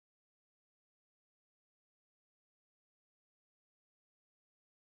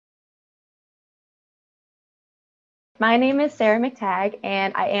My name is Sarah McTagg,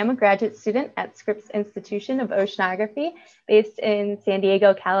 and I am a graduate student at Scripps Institution of Oceanography based in San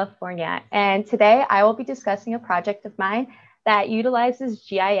Diego, California. And today I will be discussing a project of mine that utilizes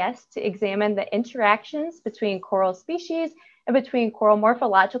GIS to examine the interactions between coral species and between coral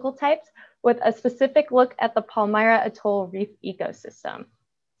morphological types with a specific look at the Palmyra Atoll reef ecosystem.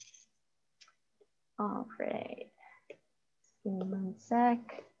 All right, give me 1 sec.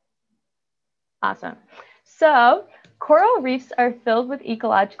 Awesome. So coral reefs are filled with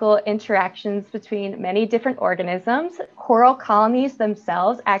ecological interactions between many different organisms. Coral colonies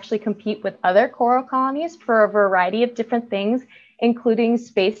themselves actually compete with other coral colonies for a variety of different things, including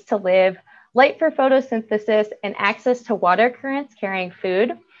space to live, light for photosynthesis, and access to water currents carrying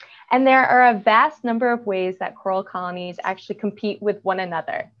food. And there are a vast number of ways that coral colonies actually compete with one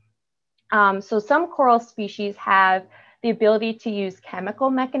another. So some coral species have the ability to use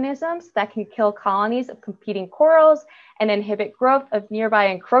chemical mechanisms that can kill colonies of competing corals and inhibit growth of nearby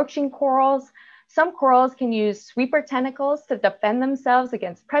encroaching corals. Some corals can use sweeper tentacles to defend themselves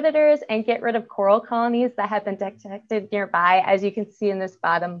against predators and get rid of coral colonies that have been detected nearby, as you can see in this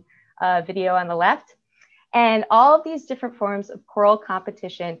bottom video on the left. And all of these different forms of coral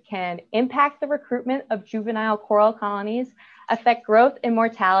competition can impact the recruitment of juvenile coral colonies, affect growth and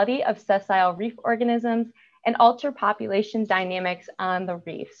mortality of sessile reef organisms, and alter population dynamics on the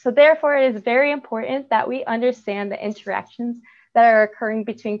reef. So therefore, it is very important that we understand the interactions that are occurring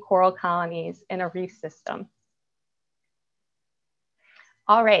between coral colonies in a reef system.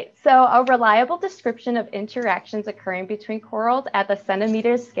 All right, so a reliable description of interactions occurring between corals at the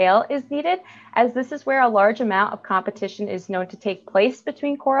centimeter scale is needed, as this is where a large amount of competition is known to take place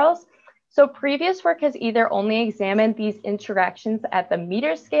between corals. So previous work has either only examined these interactions at the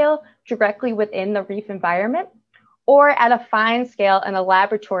meter scale directly within the reef environment, or at a fine scale in a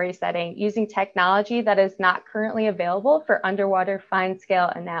laboratory setting using technology that is not currently available for underwater fine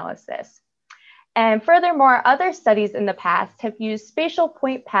scale analysis. And furthermore, other studies in the past have used spatial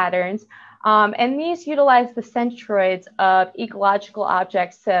point patterns, and these utilize the centroids of ecological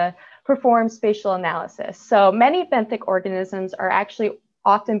objects to perform spatial analysis. So many benthic organisms are actually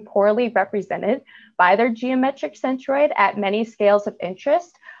often poorly represented by their geometric centroid at many scales of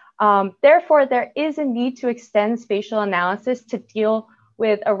interest. Therefore, there is a need to extend spatial analysis to deal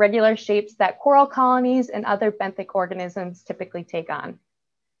with irregular shapes that coral colonies and other benthic organisms typically take on.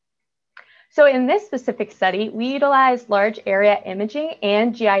 So in this specific study, we utilized large area imaging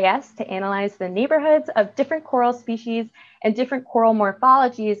and GIS to analyze the neighborhoods of different coral species and different coral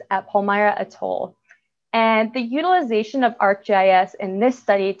morphologies at Palmyra Atoll. And the utilization of ArcGIS in this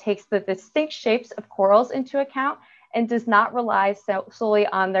study takes the distinct shapes of corals into account and does not rely solely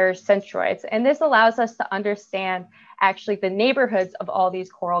on their centroids. And this allows us to understand actually the neighborhoods of all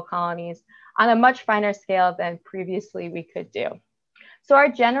these coral colonies on a much finer scale than previously we could do. So our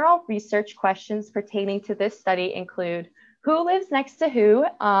general research questions pertaining to this study include: who lives next to who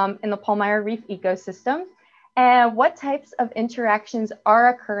in the Palmyra reef ecosystem? And what types of interactions are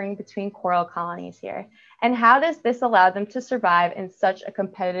occurring between coral colonies here? And how does this allow them to survive in such a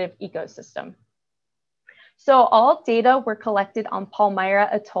competitive ecosystem? So all data were collected on Palmyra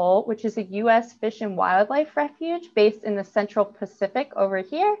Atoll, which is a US fish and wildlife refuge based in the Central Pacific over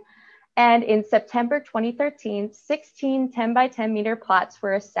here. And in September 2013, 16 10 by 10 meter plots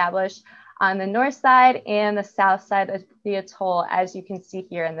were established on the north side and the south side of the atoll, as you can see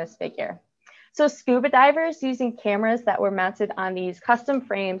here in this figure. So scuba divers using cameras that were mounted on these custom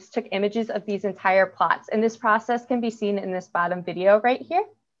frames took images of these entire plots. And this process can be seen in this bottom video right here.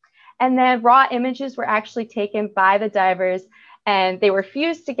 And then raw images were actually taken by the divers, and they were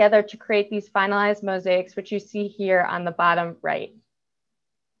fused together to create these finalized mosaics, which you see here on the bottom right.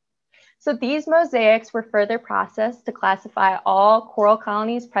 So these mosaics were further processed to classify all coral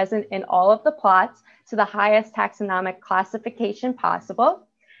colonies present in all of the plots to the highest taxonomic classification possible.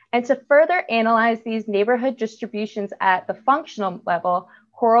 And to further analyze these neighborhood distributions at the functional level,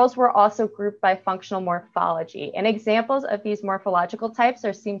 corals were also grouped by functional morphology. And examples of these morphological types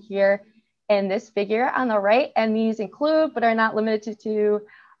are seen here in this figure on the right. And these include, but are not limited to,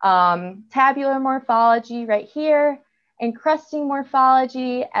 tabular morphology right here, encrusting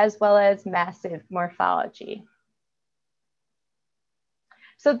morphology, as well as massive morphology.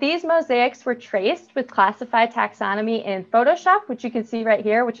 So these mosaics were traced with classified taxonomy in Photoshop, which you can see right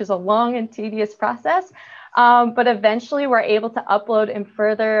here, which is a long and tedious process, but eventually we're able to upload and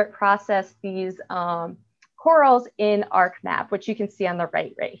further process these corals in ArcMap, which you can see on the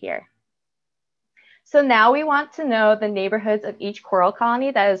right here. So now we want to know the neighborhoods of each coral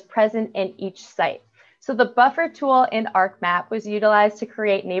colony that is present in each site. So the buffer tool in ArcMap was utilized to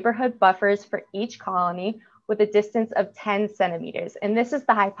create neighborhood buffers for each colony with a distance of 10 centimeters. And this is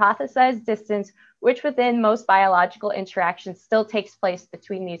the hypothesized distance, which within most biological interactions still takes place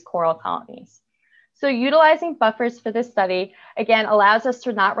between these coral colonies. So utilizing buffers for this study, again, allows us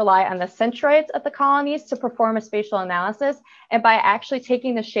to not rely on the centroids of the colonies to perform a spatial analysis. And by actually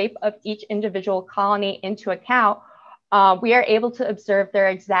taking the shape of each individual colony into account, we are able to observe their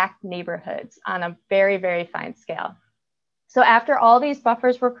exact neighborhoods on a very, very fine scale. So after all these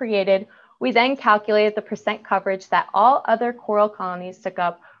buffers were created, we then calculated the percent coverage that all other coral colonies took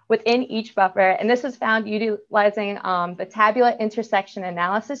up within each buffer. And this was found utilizing the tabular intersection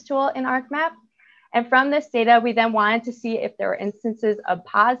analysis tool in ArcMap. And from this data, we then wanted to see if there were instances of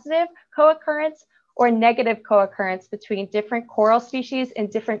positive co-occurrence or negative co-occurrence between different coral species and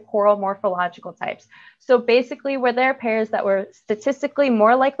different coral morphological types. So basically, were there pairs that were statistically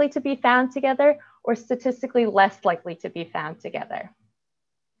more likely to be found together or statistically less likely to be found together?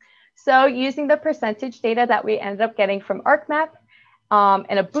 So using the percentage data that we ended up getting from ArcMap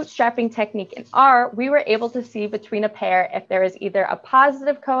and a bootstrapping technique in R, we were able to see between a pair if there is either a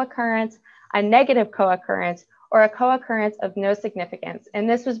positive co-occurrence, a negative co-occurrence, or a co-occurrence of no significance. And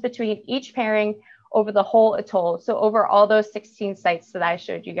this was between each pairing over the whole atoll, so over all those 16 sites that I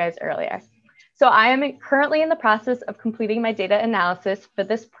showed you guys earlier. So I am currently in the process of completing my data analysis for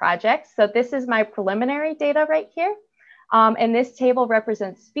this project. So this is my preliminary data right here. And this table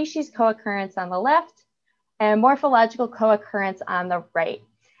represents species co-occurrence on the left and morphological co-occurrence on the right.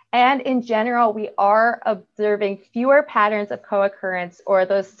 And in general, we are observing fewer patterns of co-occurrence or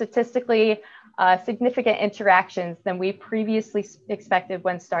those statistically significant interactions than we previously expected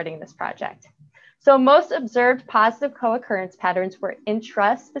when starting this project. So most observed positive co-occurrence patterns were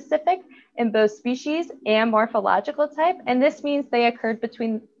intraspecific in both species and morphological type. And this means they occurred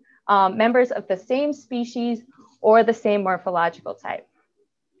between members of the same species or the same morphological type.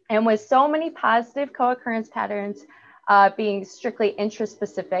 And with so many positive co-occurrence patterns being strictly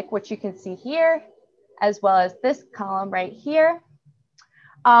intraspecific, which you can see here, as well as this column right here,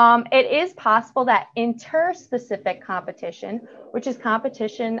 it is possible that interspecific competition, which is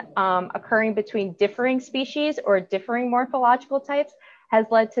competition occurring between differing species or differing morphological types, has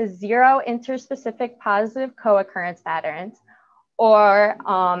led to zero interspecific positive co-occurrence patterns, or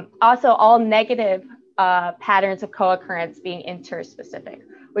also all negative patterns of co-occurrence being interspecific,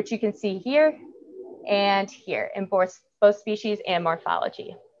 which you can see here and here in both species and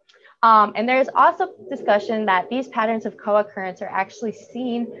morphology. And there's also discussion that these patterns of co-occurrence are actually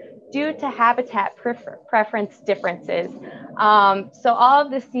seen due to habitat preference differences. So all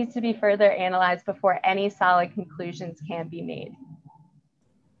of this needs to be further analyzed before any solid conclusions can be made.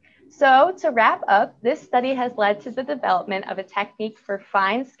 So to wrap up, this study has led to the development of a technique for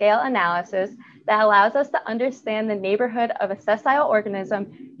fine scale analysis that allows us to understand the neighborhood of a sessile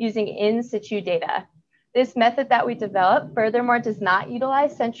organism using in situ data. This method that we developed, furthermore, does not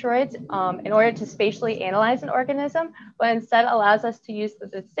utilize centroids in order to spatially analyze an organism, but instead allows us to use the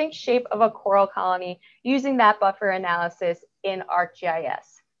distinct shape of a coral colony using that buffer analysis in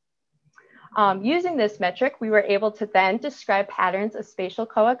ArcGIS. Using this metric, we were able to then describe patterns of spatial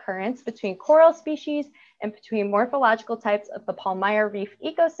co-occurrence between coral species and between morphological types of the Palmyra reef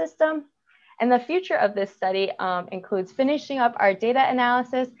ecosystem. And the future of this study includes finishing up our data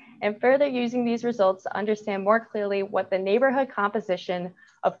analysis and further using these results to understand more clearly what the neighborhood composition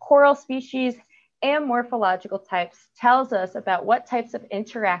of coral species and morphological types tells us about what types of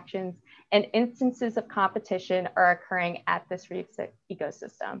interactions and instances of competition are occurring at this reef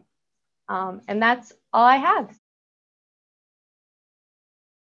ecosystem. And that's all I have.